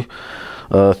see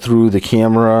through the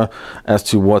camera as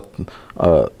to what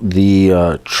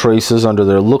the traces under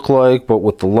there look like, but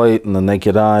with the light and the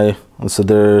naked eye, so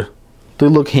they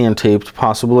look hand taped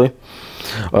possibly.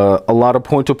 A lot of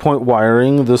point-to-point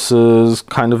wiring. This is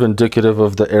kind of indicative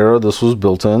of the era this was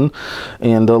built in.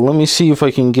 And let me see if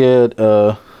I can get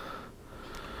a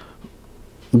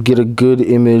good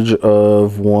image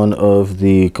of one of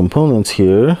the components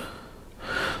here.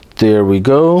 There we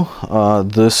go.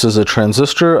 This is a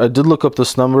transistor. I did look up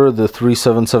this number, the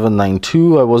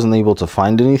 37792. I wasn't able to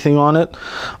find anything on it.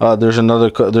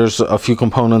 There's a few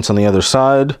components on the other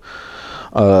side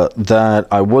that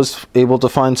I was able to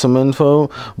find some info,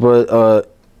 but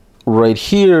right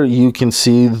here you can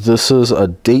see this is a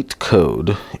date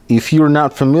code. If you're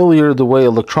not familiar, the way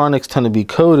electronics tend to be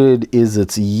coded is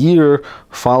it's year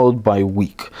followed by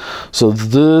week. So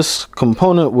this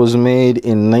component was made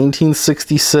in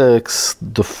 1966,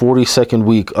 the 42nd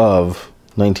week of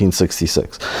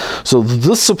 1966. So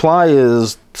this supply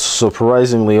is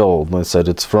surprisingly old. Like I said,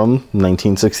 it's from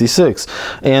 1966.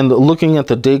 And looking at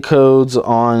the date codes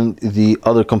on the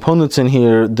other components in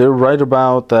here, they're right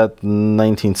about that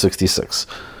 1966.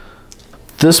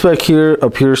 This back here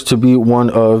appears to be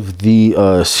one of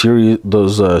the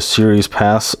series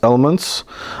pass elements.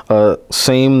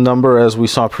 Same number as we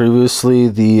saw previously,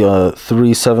 the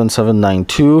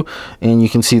 37792, and you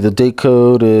can see the date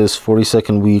code is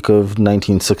 42nd week of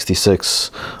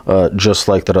 1966, just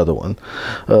like that other one.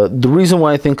 The reason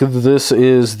why I think this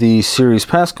is the series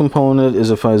pass component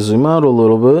is if I zoom out a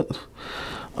little bit,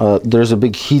 there's a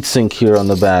big heatsink here on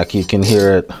the back. You can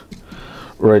hear it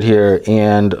right here,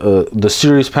 and the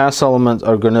series pass elements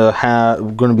are going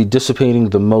to be dissipating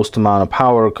the most amount of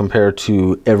power compared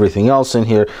to everything else in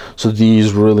here, so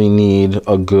these really need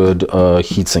a good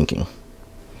heat sinking.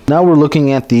 Now we're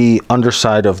looking at the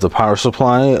underside of the power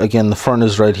supply. Again, the front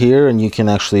is right here, and you can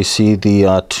actually see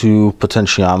the two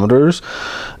potentiometers.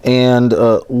 And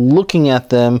looking at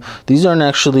them, these aren't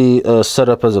actually set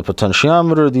up as a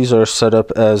potentiometer. These are set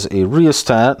up as a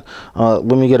rheostat. Let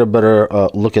me get a better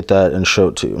look at that and show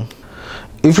it to you.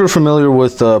 If you're familiar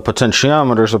with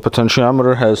potentiometers, a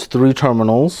potentiometer has three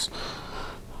terminals.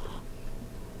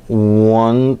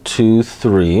 1, 2,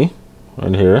 3,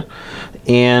 right here.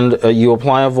 And you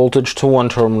apply a voltage to one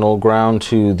terminal, ground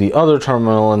to the other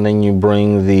terminal, and then you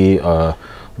bring the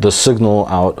signal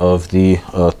out of the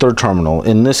third terminal.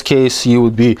 In this case, you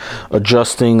would be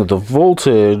adjusting the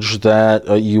voltage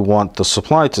that you want the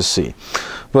supply to see.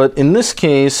 But in this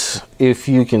case, if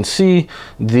you can see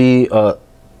the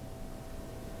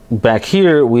back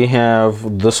here, we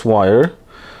have this wire.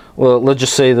 Well, let's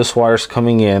just say this wire's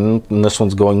coming in and this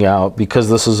one's going out. Because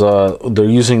this is they're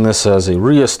using this as a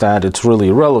rheostat, it's really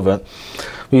irrelevant.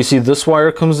 But you see this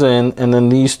wire comes in, and then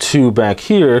these two back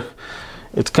here,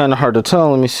 it's kind of hard to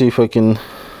tell. Let me see if I can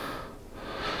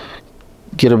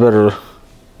get a better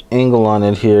angle on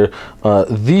it here.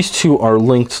 These two are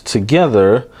linked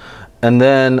together, and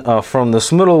then from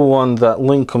this middle one, that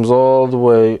link comes all the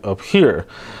way up here.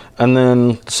 And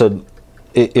then, so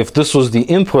if this was the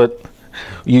input,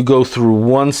 you go through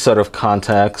one set of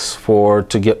contacts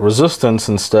to get resistance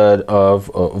instead of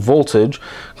voltage.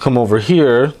 Come over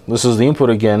here, this is the input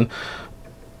again,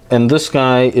 and this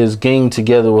guy is ganged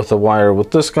together with a wire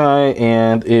with this guy,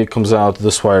 and it comes out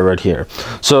this wire right here.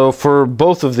 So for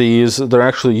both of these, they're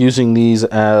actually using these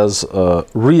as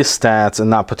rheostats and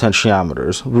not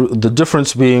potentiometers. The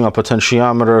difference being a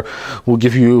potentiometer will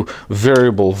give you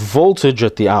variable voltage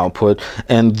at the output,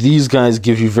 and these guys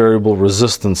give you variable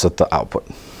resistance at the output.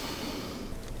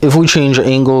 If we change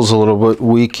angles a little bit,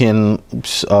 we can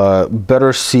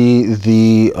better see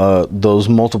the those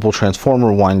multiple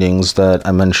transformer windings that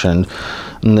I mentioned.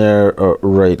 And they're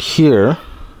right here,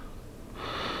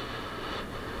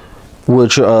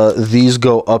 which these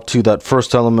go up to that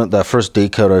first element, that first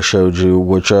date code I showed you,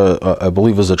 which I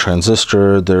believe is a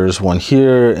transistor. There's one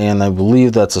here, and I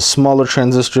believe that's a smaller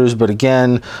transistors, but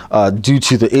again, due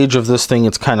to the age of this thing,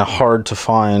 it's kind of hard to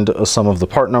find some of the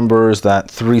part numbers.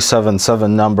 That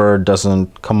 377 number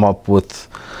doesn't come up with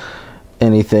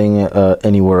anything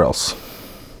anywhere else.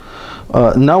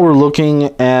 Now we're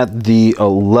looking at the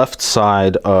left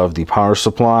side of the power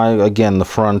supply. Again, the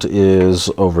front is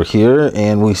over here,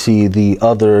 and we see the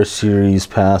other series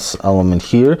pass element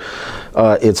here.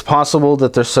 It's possible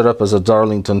that they're set up as a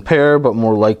Darlington pair, but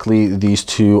more likely these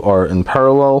two are in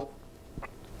parallel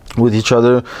with each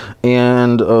other.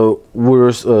 And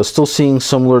we're still seeing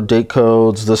similar date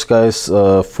codes. This guy's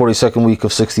 42nd week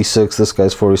of 66, this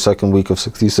guy's 42nd week of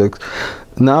 66.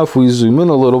 Now if we zoom in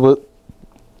a little bit,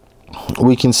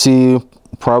 we can see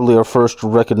probably our first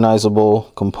recognizable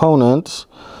component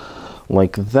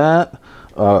like that.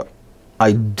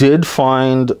 I did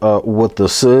find what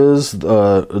this is.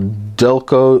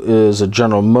 Delco is a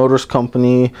General Motors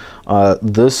company.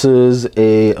 This is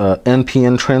a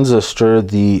NPN transistor,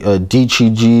 the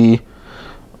DTG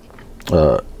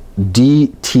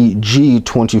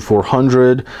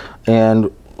 2400,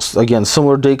 and again,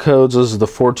 similar date codes. This is the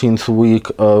 14th week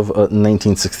of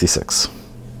 1966.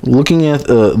 Looking at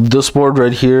this board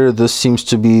right here, this seems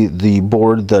to be the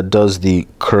board that does the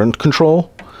current control.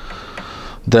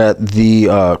 That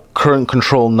the current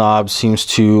control knob seems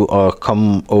to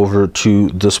come over to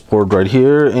this board right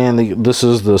here, and this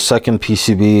is the second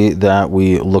PCB that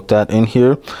we looked at in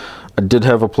here. I did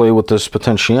have a play with this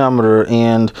potentiometer,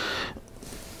 and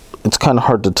it's kind of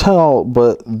hard to tell,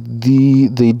 but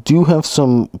they do have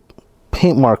some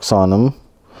paint marks on them,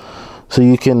 so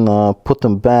you can put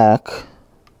them back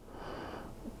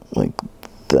like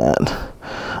that.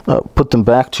 Put them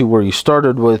back to where you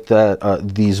started with. That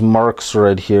these marks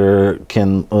right here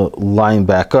can line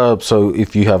back up, so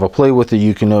if you have a play with it,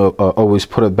 you can always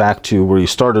put it back to where you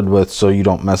started with, so you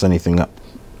don't mess anything up.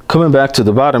 Coming back to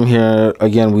the bottom here,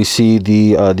 again, we see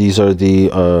these are the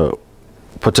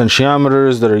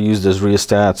potentiometers that are used as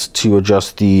rheostats to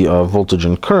adjust the voltage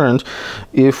and current.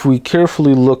 If we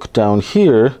carefully look down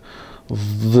here,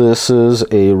 this is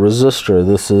a resistor.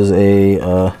 This is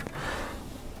a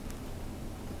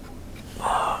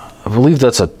I believe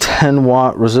that's a 10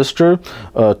 watt resistor,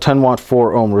 10 watt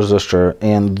 4 ohm resistor.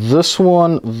 And this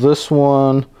one,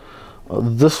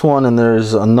 and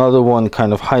there's another one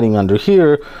kind of hiding under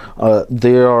here.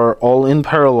 They are all in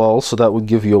parallel, so that would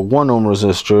give you a 1 ohm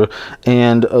resistor.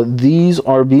 And these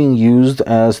are being used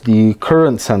as the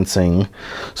current sensing,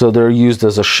 so they're used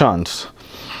as a shunt.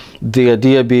 The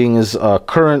idea being is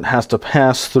current has to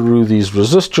pass through these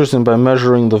resistors, and by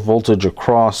measuring the voltage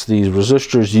across these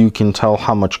resistors, you can tell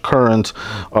how much current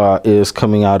is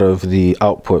coming out of the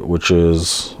output, which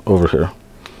is over here.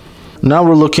 Now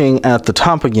we're looking at the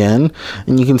top again,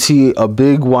 and you can see a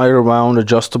big wire wound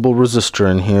adjustable resistor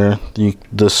in here.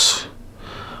 This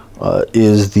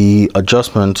is the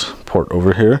adjustment port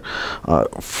over here.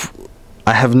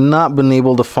 I have not been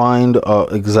able to find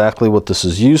exactly what this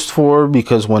is used for,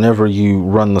 because whenever you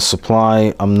run the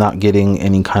supply, I'm not getting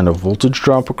any kind of voltage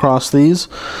drop across these.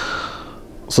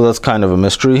 So that's kind of a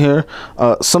mystery here.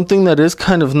 Something that is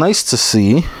kind of nice to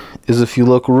see is if you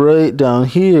look right down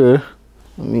here,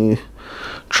 let me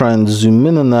try and zoom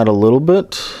in on that a little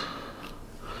bit.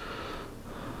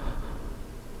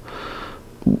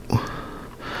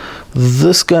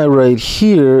 This guy right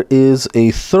here is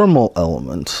a thermal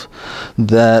element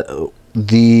that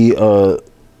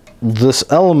this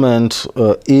element,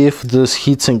 if this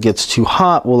heatsink gets too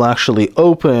hot, will actually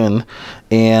open,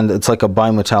 and it's like a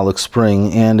bimetallic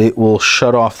spring, and it will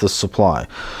shut off the supply.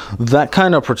 That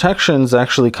kind of protection is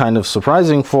actually kind of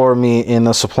surprising for me. In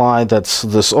a supply that's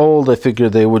this old, I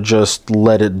figured they would just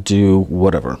let it do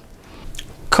whatever.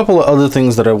 Couple of other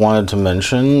things that I wanted to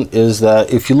mention is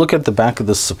that if you look at the back of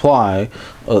the supply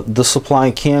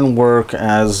can work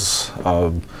as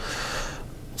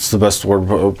it's the best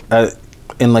word,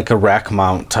 in like a rack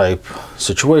mount type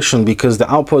situation, because the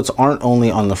outputs aren't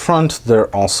only on the front, they're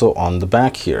also on the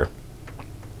back here.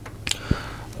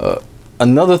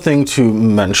 Another thing to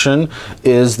mention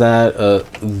is that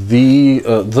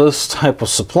this type of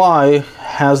supply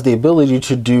has the ability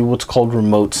to do what's called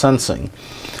remote sensing.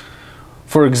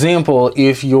 For example,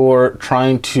 if you're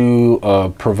trying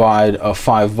to provide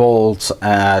 5 volts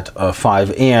at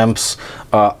 5 amps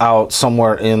out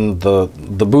somewhere in the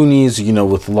boonies, you know,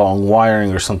 with long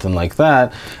wiring or something like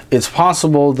that, it's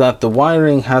possible that the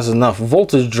wiring has enough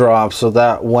voltage drop so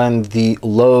that when the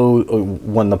load,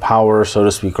 when the power, so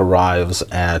to speak, arrives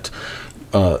at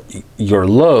your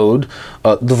load,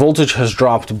 the voltage has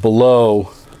dropped below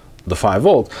the 5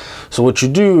 volt. So what you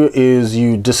do is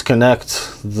you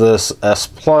disconnect this S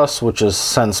plus, which is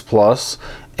sense plus,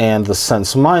 and the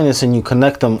sense minus, and you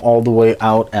connect them all the way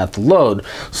out at the load.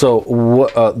 So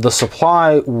the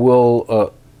supply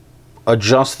will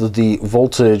adjust the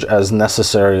voltage as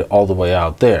necessary all the way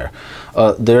out there.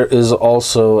 There is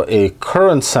also a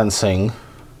current sensing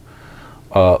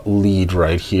lead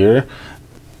right here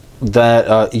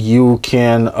that you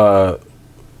can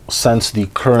sense the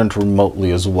current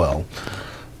remotely as well.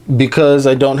 Because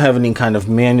I don't have any kind of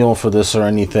manual for this or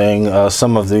anything,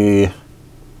 some of the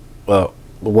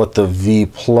what the V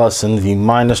plus and V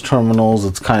minus terminals,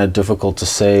 it's kind of difficult to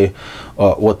say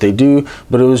what they do,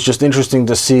 but it was just interesting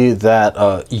to see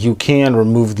that you can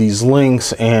remove these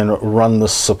links and run the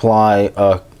supply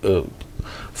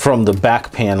from the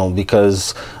back panel,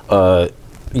 because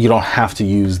you don't have to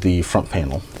use the front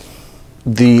panel.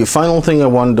 The final thing I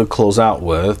wanted to close out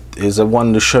with is I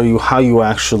wanted to show you how you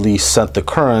actually set the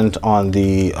current on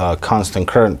the constant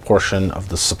current portion of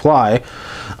the supply,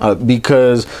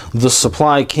 because the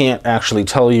supply can't actually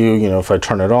tell you, you know, if I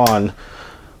turn it on,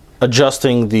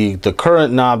 adjusting the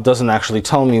current knob doesn't actually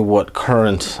tell me what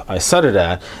current I set it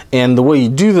at. And the way you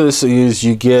do this is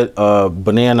you get a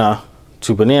banana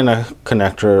to banana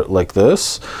connector like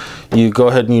this. You go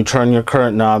ahead and you turn your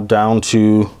current knob down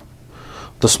to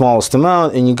the smallest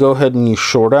amount, and you go ahead and you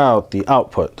short out the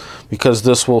output, because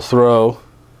this will throw,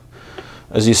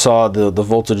 as you saw, the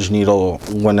voltage needle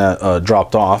when it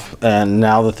dropped off, and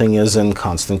now the thing is in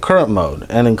constant current mode.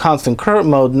 And in constant current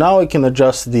mode, now I can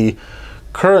adjust the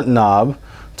current knob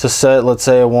to set, let's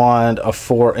say I want a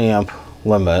 4 amp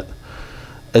limit.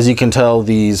 As you can tell,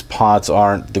 these pots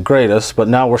aren't the greatest, but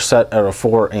now we're set at a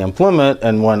 4 amp limit,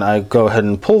 and when I go ahead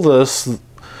and pull this,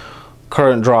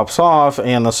 current drops off,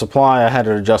 and the supply, I had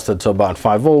it adjusted to about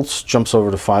 5 volts, jumps over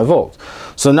to 5 volts.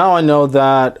 So now I know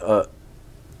that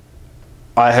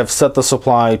I have set the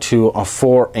supply to a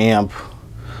 4 amp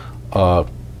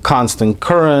constant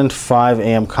current, 5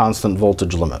 amp constant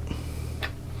voltage limit.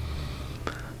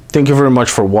 Thank you very much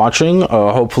for watching.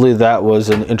 Hopefully that was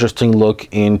an interesting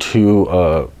look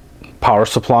into power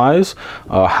supplies,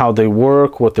 how they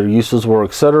work, what their uses were,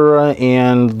 etc.,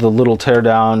 and the little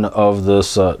teardown of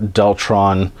this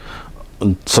Deltron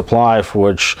supply, for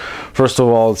which, first of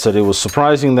all, it said it was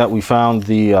surprising that we found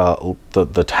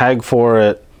the tag for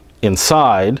it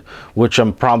inside, which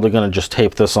I'm probably going to just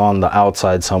tape this on the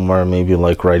outside somewhere, maybe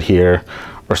like right here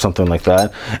or something like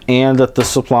that, and that the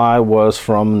supply was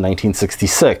from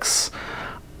 1966.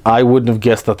 I wouldn't have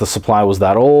guessed that the supply was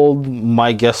that old.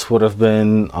 My guess would have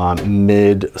been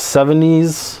mid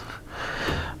 70s.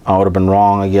 I would have been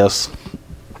wrong, I guess.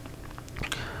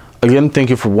 Again,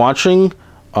 thank you for watching.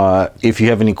 If you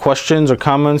have any questions or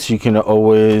comments, you can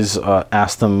always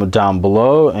ask them down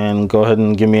below, and go ahead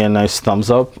and give me a nice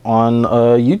thumbs up on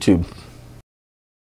YouTube.